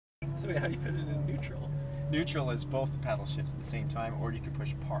Wait, how do you put it in neutral? Neutral is both paddle shifts at the same time, or you can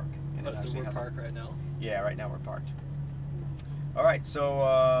push park. And Oh, so we're parked right now? Yeah, right now we're parked. All right,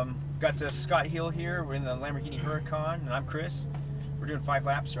 so got to Scott Hill here. We're in the Lamborghini Huracan, and I'm Chris. We're doing 5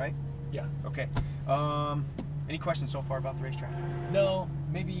 laps, right? Yeah. Okay. Any questions so far about the racetrack? No,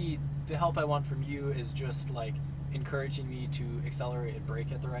 maybe the help I want from you is just like encouraging me to accelerate and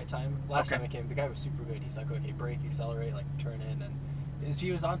brake at the right time. Last time I came, the guy was super good. He's like, okay, brake, accelerate, like turn in, and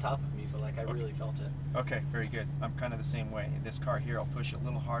he was on top of me, but like I really felt it. Okay, very good. I'm kind of the same way. In this car here, I'll push it a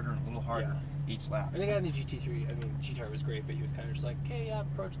little harder and a little harder each lap. I think I had the GT3, I mean, GTR was great, but he was kind of just like, okay, yeah,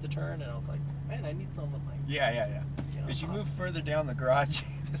 approach the turn, and I was like, man, I need someone like... Yeah. You know, as you move further down the garage,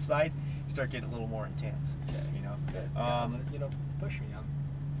 the side, you start getting a little more intense. Yeah, you know. Good. You know, push me on.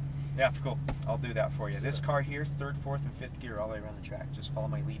 Yeah, cool. I'll do that for you. This car here, 3rd, 4th, and 5th gear all the way around the track. Just follow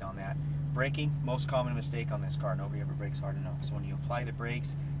my lead on that. Braking, most common mistake on this car. Nobody ever brakes hard enough. So when you apply the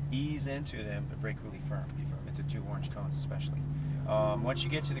brakes, ease into them, but brake really firm. Be firm into 2 orange cones especially. Once you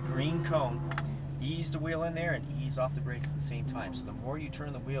get to the green cone, ease the wheel in there and ease off the brakes at the same time. So the more you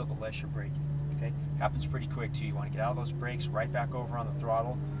turn the wheel, the less you're braking. Okay? Happens pretty quick too. You want to get out of those brakes, right back over on the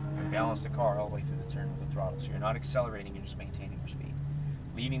throttle, and balance the car all the way through the turn with the throttle. So you're not accelerating, you're just maintaining your speed.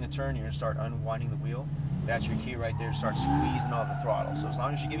 Leaving the turn, you're going to start unwinding the wheel. That's your cue right there to start squeezing on the throttle. So as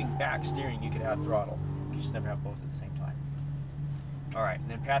long as you're giving back steering, you can add throttle. You just never have both at the same time. All right, and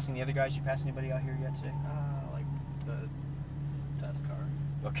then passing the other guys, you pass anybody out here yet today? Like the test car.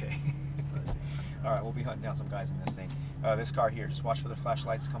 Okay. All right, we'll be hunting down some guys in this thing. This car here, just watch for the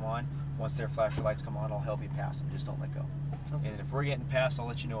flashlights come on. Once their flashlights come on, I'll help you pass them. Just don't let go. And if we're getting past, I'll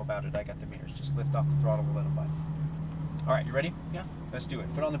let you know about it. I got the mirrors. Just lift off the throttle, we'll let them by. All right, you ready? Yeah. Let's do it.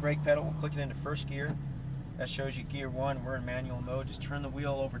 Foot on the brake pedal. We'll click it into 1st gear. That shows you gear 1. We're in manual mode. Just turn the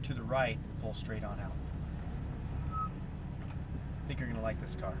wheel over to the right and pull straight on out. I think you're going to like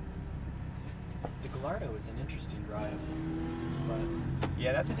this car. The Gallardo is an interesting drive, but...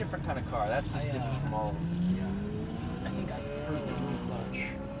 Yeah, that's a different kind of car. That's just different from all of them. Yeah. I think I prefer the dual clutch.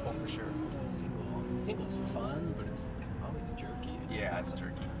 Oh, for sure. To the single. The single is fun, but it's always jerky. Yeah, it's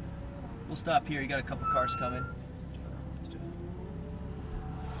jerky. We'll stop here. You got a couple cars coming. Let's do it.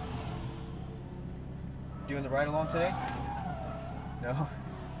 Doing the ride along today? I don't think so. No?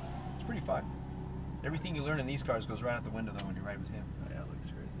 It's pretty fun. Everything you learn in these cars goes right out the window though when you ride with him. Oh, yeah, it looks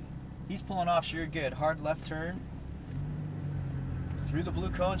crazy. He's pulling off, so you're good. Hard left turn. Through the blue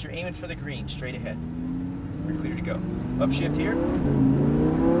cones, you're aiming for the green, straight ahead. We're clear to go. Upshift here.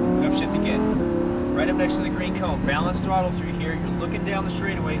 Upshift again. Right up next to the green cone. Balance throttle through here. You're looking down the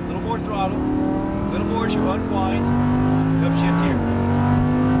straightaway. A little more throttle. A little more as you unwind. Upshift here.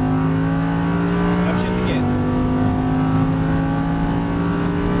 Upshift again.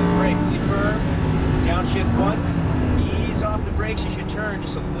 Brake really firm. Downshift once. Ease off the brakes as you turn.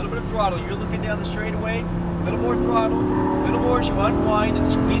 Just a little bit of throttle. You're looking down the straightaway. A little more throttle. A little more as you unwind and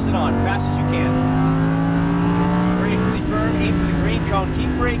squeeze it on fast as you can. Brake really firm. Aim for the green cone. Keep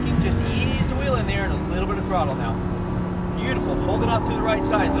braking. Just ease the wheel in there and a little bit of throttle now. Beautiful. Hold it off to the right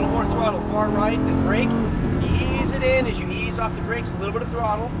side. A little more throttle. Far right. Then brake. Ease it in as you ease off the brakes. A little bit of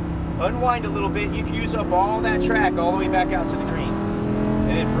throttle. Unwind a little bit. You can use up all that track all the way back out to the green.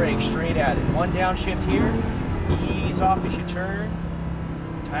 And then brake straight at it. One downshift here. Ease off as you turn.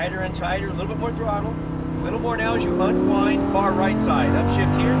 Tighter and tighter. A little bit more throttle. A little more now as you unwind. Far right side.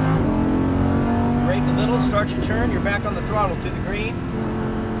 Upshift here. Brake a little. Start your turn. You're back on the throttle to the green.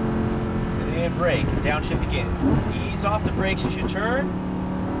 And then brake. Downshift again. Ease off the brakes as you turn.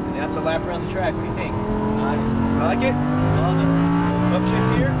 And that's a lap around the track. What do you think? Nice. Like it? Love it.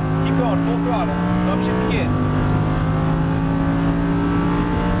 Upshift here. Keep going. Full throttle. Upshift again.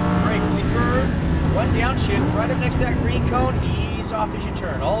 Brake really firm. One downshift right up next to that green cone. Ease off as you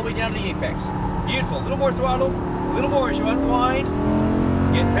turn. All the way down to the apex. Beautiful. A little more throttle. A little more as you unwind.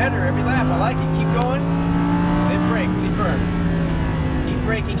 Getting better every lap. I like it. Keep going. Then brake really firm. Keep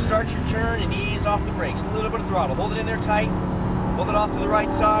braking. Start your turn and ease off the brakes. A little bit of throttle. Hold it in there tight. Hold it off to the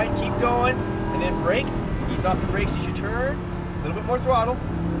right side. Keep going. And then brake. Ease off the brakes as you turn. A little bit more throttle.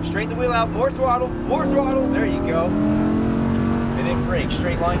 Straighten the wheel out. More throttle. More throttle. There you go. And then brake.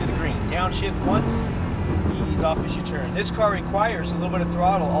 Straight line to the green. Downshift once. Ease off as you turn. This car requires a little bit of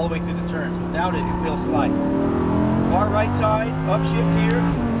throttle all the way through the turns. Without it, it will slide. Far right side. Upshift here.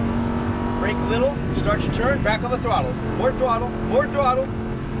 Brake a little. Start your turn. Back on the throttle. More throttle. More throttle.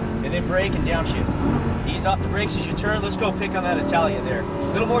 And then brake and downshift. Ease off the brakes as you turn. Let's go pick on that Italia there.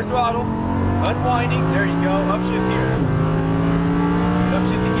 A little more throttle. Unwinding. There you go. Upshift here.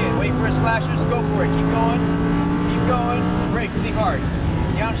 Upshift again. Wait for his flashers. Go for it. Keep going. Keep going. Brake really hard.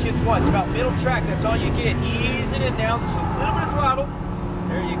 Downshift once. About middle track. That's all you get. Ease it in now. Just a little bit of throttle.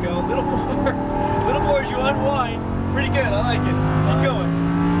 There you go. A little more as you unwind. Pretty good. I like it. Keep going.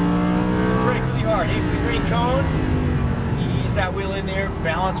 Brake really hard. Aim for the green cone. Ease that wheel in there.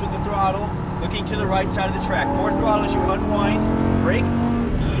 Balance with the throttle. Looking to the right side of the track. More throttle as you unwind. Brake.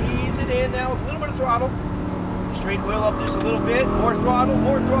 Ease it in now. A little bit of throttle. Straighten wheel up just a little bit. More throttle.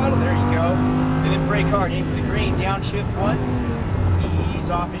 More throttle. There you go. And then brake hard. Aim for the green. Downshift once. Ease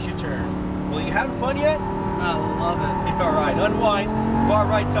off as you turn. Well, you having fun yet? I love it. All right. Unwind. Far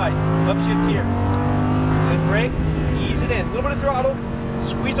right side. Upshift here. Then brake. Ease it in. A little bit of throttle.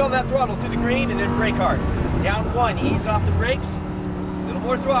 Squeeze on that throttle to the green and then brake hard. Down one. Ease off the brakes. A little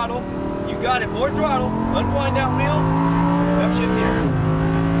more throttle. You got it. More throttle. Unwind that wheel. Upshift here.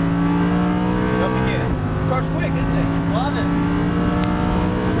 And up again. Car's quick, isn't it? Love it.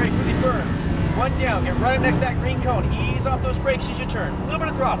 Brake really firm. One down. Get right up next to that green cone. Ease off those brakes as you turn. A little bit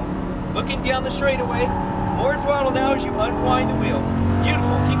of throttle. Looking down the straightaway. More throttle now as you unwind the wheel.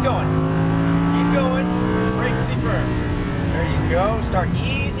 Beautiful. Keep going. Keep going. Brake really firm. There you go. Start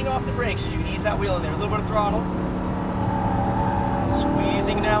easing off the brakes as you ease that wheel in there. A little bit of throttle.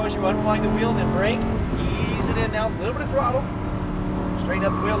 Squeezing now as you unwind the wheel, then brake. Ease it in now. A little bit of throttle. Straighten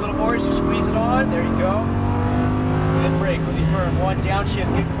up the wheel a little more as you squeeze it on. There you go. And then brake really firm. One downshift.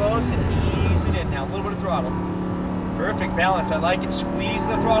 Get close and ease it in now. A little bit of throttle. Perfect balance. I like it. Squeeze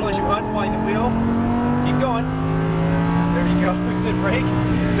the throttle as you unwind the wheel. Keep going. There you go. Then brake.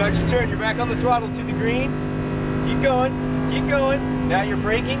 Start your turn. You're back on the throttle to the green. Keep going. Keep going. Now you're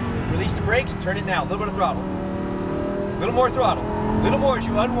braking. Release the brakes. Turn it now. A little bit of throttle. A little more throttle. A little more as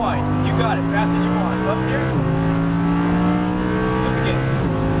you unwind. You got it. Fast as you want. Up here. Up again.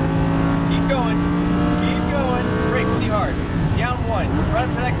 Keep going. Keep going. Brake really hard. Down one. Right up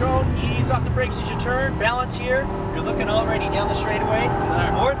to that cone. Ease off the brakes as you turn. Balance here. You're looking already down the straightaway.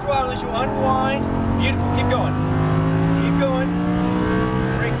 More throttle as you unwind. Beautiful. Keep going. Keep going.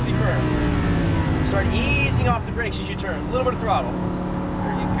 Brake really firm. Start easing off the brakes as you turn. A little bit of throttle.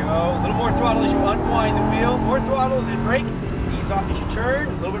 There you go. A little more throttle as you unwind the wheel. More throttle, then brake. Ease off as you turn.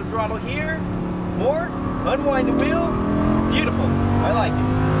 A little bit of throttle here. More. Unwind the wheel. Beautiful. I like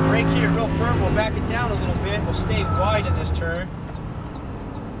it. Brake here real firm. We'll back it down a little bit. We'll stay wide in this turn.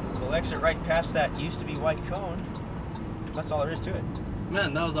 We'll exit right past that used to be white cone. That's all there is to it.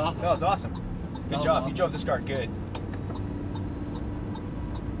 Man, that was awesome. That was awesome. Good job. Awesome. You drove this car good.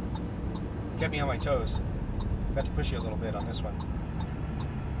 Kept me on my toes. Got to push you a little bit on this one.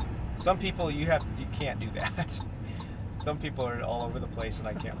 Some people you can't do that. Some people are all over the place and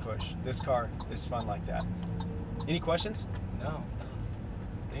I can't push. This car is fun like that. Any questions? No.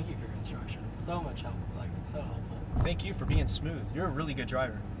 Thank you for your instruction. So much help. Like, so helpful. Thank you for being smooth. You're a really good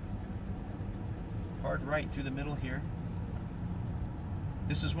driver. Hard right through the middle here.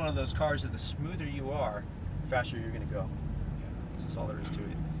 This is one of those cars that the smoother you are, the faster you're going to go. That's all there is to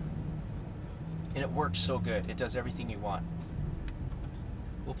it. And it works so good. It does everything you want.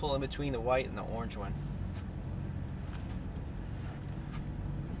 We'll pull in between the white and the orange one.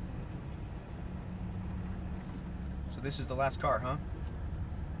 So this is the last car, huh?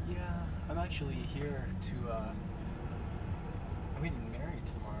 Yeah, I'm actually here to, I'm getting married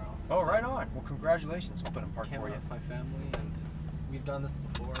tomorrow. Oh, so right on. Well, congratulations. I'll put a park for you. With my family, and we've done this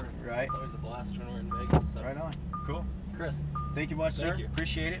before. Right. It's always a blast when we're in Vegas. So. Right on. Cool. Chris. Thank you much, sir. Thank you.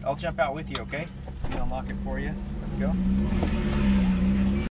 Appreciate it. I'll jump out with you, okay? Let me unlock it for you. There we go.